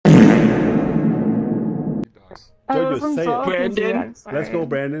Jojo, say it. Brandon. Let's go,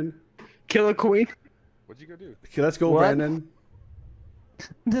 Brandon. Killer Queen. What'd you go do? Okay, let's go, What? Brandon.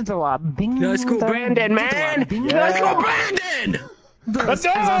 Let's go, Brandon, man. Yeah. Let's go, Brandon. Let's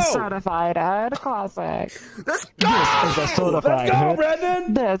go! This is a certified head classic. Let's go. This is a certified Let's go, head.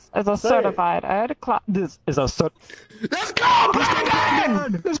 Brandon. This is a certified head This is a Let's go,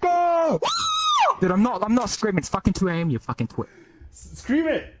 Brandon. Let's go! Dude, I'm not screaming. It's fucking 2 AM, you fucking twit. Scream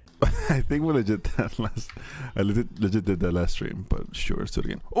it. I think we legit that last. I legit did that last stream, but sure, let's do it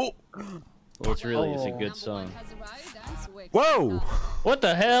again. Oh! Well, it's a good song. Whoa! What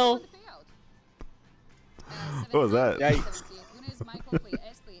the hell? What was that? Yikes.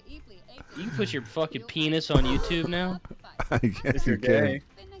 You can put your fucking penis on YouTube now? I guess you gay.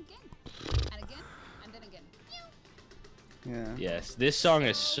 can. Yeah. Yes, this song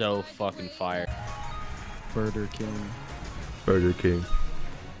is so fucking fire. Burger King. Burger King.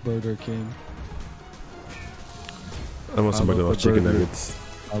 Burger King. I want some McDonald's chicken nuggets.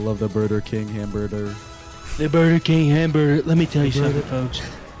 I love the Burger King hamburger. The Burger King hamburger. Let me tell you something, folks.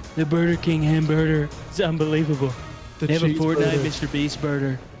 The Burger King hamburger is unbelievable. They have a Fortnite Mr. Beast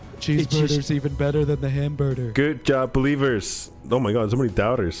burger. Cheeseburger's even better than the hamburger. Good job, believers. Oh my god, so many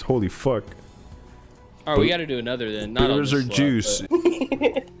doubters. Holy fuck. Alright, we gotta do another then. Not on Believers this are slot, juice. but-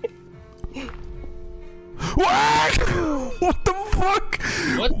 What? What the fuck?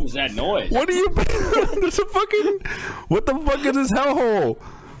 What was that noise? What are you? There's a fucking. What the fuck is this hellhole?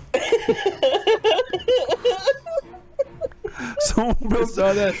 So I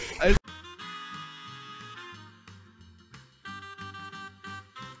saw that.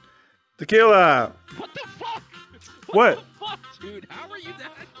 Tequila. What the fuck? What? the fuck, dude? How are you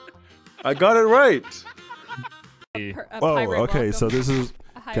that? I got it right. Whoa, okay, so this is.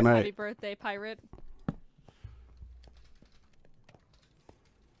 Can I? Happy birthday, pirate.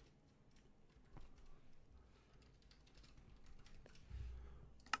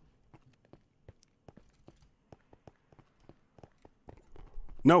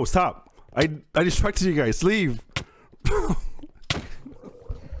 No, stop. I distracted you guys. Leave. Remember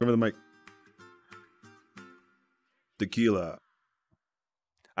the mic. Tequila.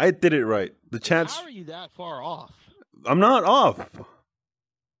 I did it right. The chance. How are you that far off? I'm not off.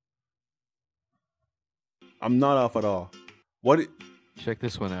 I'm not off at all. What? Check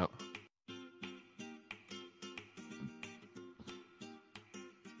this one out.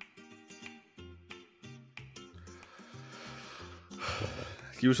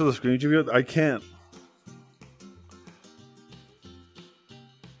 Can you show the screen review? I can't.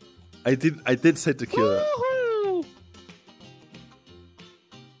 I did say tequila. Woohoo!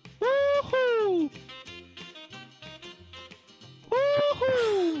 Woohoo!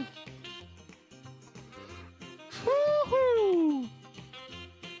 Woohoo! Woohoo!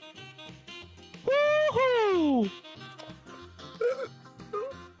 Woohoo!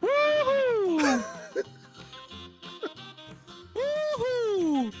 Woohoo!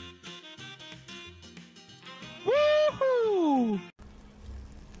 Woohoo! Woohoo!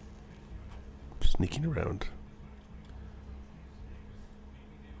 Sneaking around.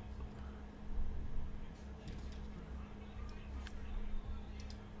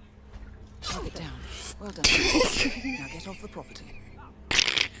 Knock it down. Well done. Now get off the property.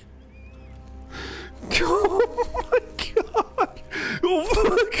 Oh my god! Oh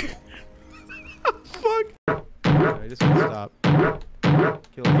fuck! Fuck! I just gotta stop.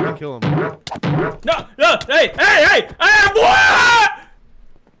 Kill him. You can kill him. No! No! Hey! Hey! Hey! What?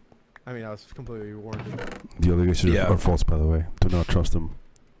 I mean, I was completely warned. The allegations are false, by the way. Do not trust them.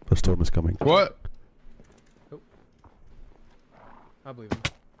 The storm is coming. What? Oh. I believe him.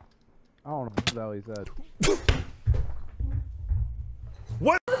 I don't know what the hell he said.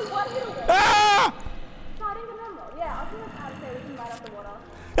 What? Ah! Not even normal. Yeah, I'll see what's out of there. We can light up the water.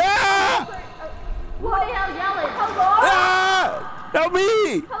 Ah! Who the hell yelling? Hello? Ah! Help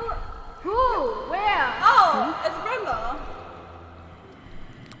me! Hello? Who? Where? Oh, it's Brenda.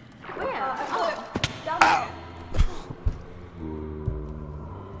 Where? Oh, down there.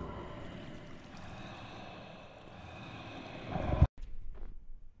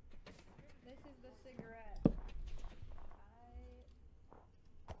 This is the cigarette.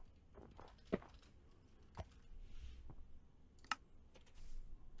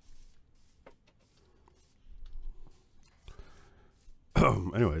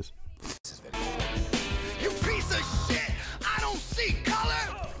 Anyways. You piece of shit! I don't see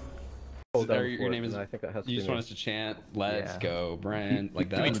color! Oh, down your for name it, is. and I think that has to You be just me. want us to chant, "Let's Yeah. go, Brand," like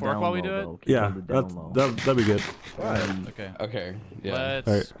Can we that. twerk while we do it? Yeah, that'd be good. Alright. Okay. Okay. Yeah. Let's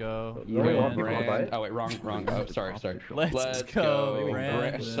Alright. go. You don't want people to buy Brand. it? Oh wait, wrong. Oh, sorry. Let's go,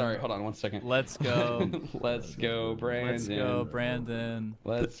 Brandon. Sorry, hold on one second. Let's go. Let's go, Brandon. Let's go, Brandon.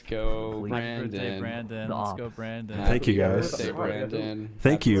 Let's go, Happy birthday, Brandon. Brandon. Let's go, Brandon. Thank you, Happy guys. birthday, Brandon.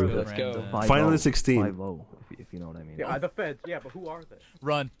 Thank Happy you. birthday, Let's go. Brandon. Finally 16. 5-0, if you know what I mean. Yeah, the feds. Yeah, but who are they?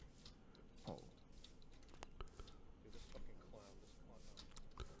 Run.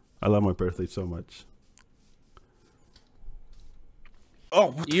 I love my birthday so much.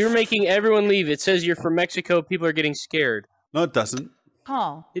 Oh, you're making everyone leave. It says you're from Mexico. People are getting scared. No, it doesn't.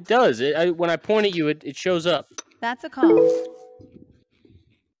 Call. It does. When I point at you, it shows up. That's a call.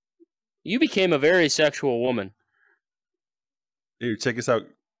 You became a very sexual woman. Here, check this out.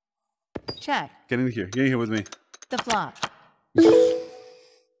 Check. Get in here. Get in here with me. The flop.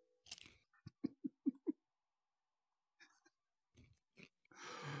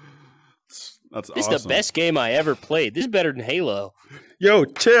 That's This awesome. is the best game I ever played. This is better than Halo. Yo,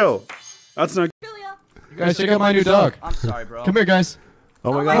 chill. That's not. Guys, check out my new dog. I'm sorry, bro. Come here, guys.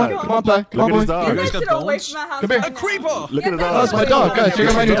 Oh my my god. God. Come on, play. Come Look on, at his boy. dog. Get that shit away from my house. Come here. right now. Creeper! Look at the Get dog. That's my dog, guys. Check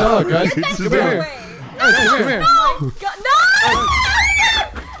out my new dog, guys. It's Come his here. dog. Guys, come here. Oh, God, no!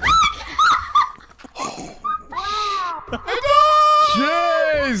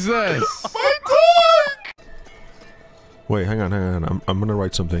 Jesus! Wait, hang on. I'm gonna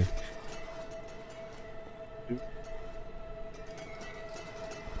write something.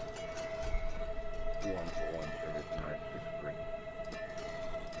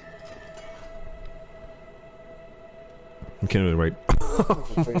 I can't even write. Oh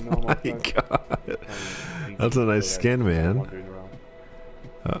my god. That's a nice skin, man.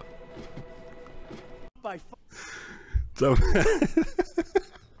 So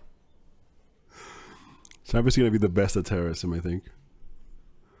Cyber's gonna be the best at terrorism, I think.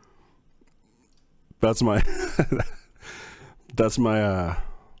 That's my that's my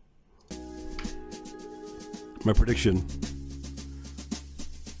my prediction.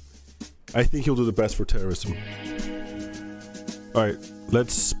 I think he'll do the best for terrorism. Alright,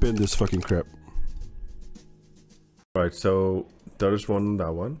 let's spin this fucking crap. Alright, so Dutter's won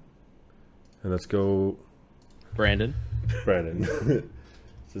that one. And let's go Brandon.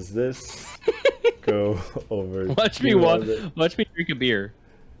 Does this go over? Watch me drink a beer.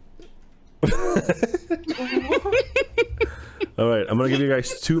 Alright, I'm gonna give you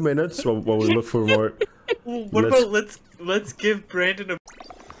guys 2 minutes while we look for more. What about let's give Brandon a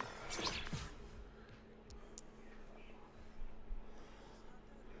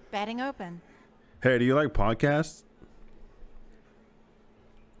Betting open. Hey, do you like podcasts?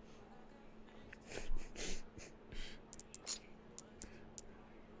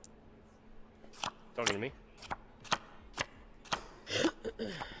 Talking to me?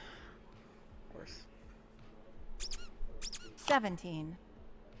 17.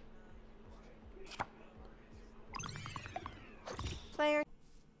 Player.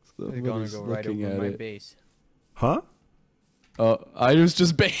 They're gonna go right over my base. Huh? I was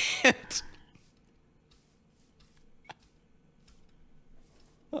just banned.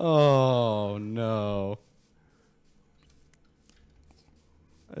 Oh no.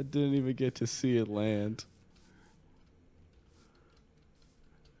 I didn't even get to see it land.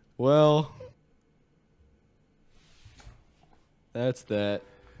 Well, that's that.